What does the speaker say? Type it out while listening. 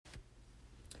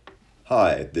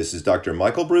Hi, this is Dr.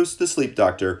 Michael Bruce, the Sleep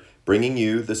Doctor, bringing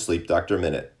you the Sleep Doctor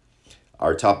Minute.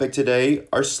 Our topic today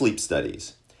are sleep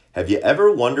studies. Have you ever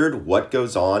wondered what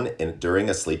goes on during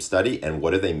a sleep study and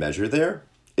what do they measure there?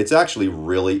 It's actually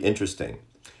really interesting.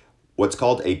 What's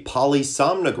called a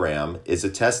polysomnogram is a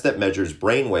test that measures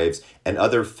brain waves and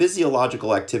other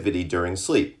physiological activity during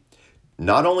sleep.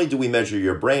 Not only do we measure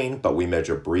your brain, but we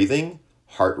measure breathing,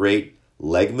 heart rate,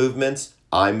 leg movements,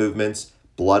 eye movements,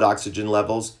 blood oxygen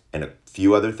levels, and a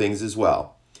few other things as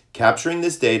well. Capturing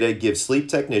this data gives sleep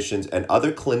technicians and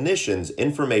other clinicians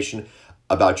information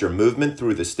about your movement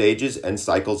through the stages and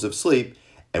cycles of sleep,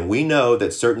 and we know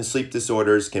that certain sleep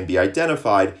disorders can be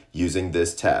identified using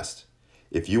this test.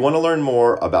 If you want to learn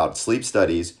more about sleep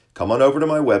studies, come on over to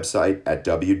my website at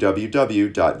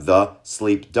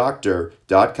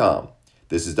www.thesleepdoctor.com.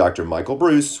 This is Dr. Michael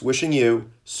Bruce wishing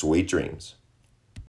you sweet dreams.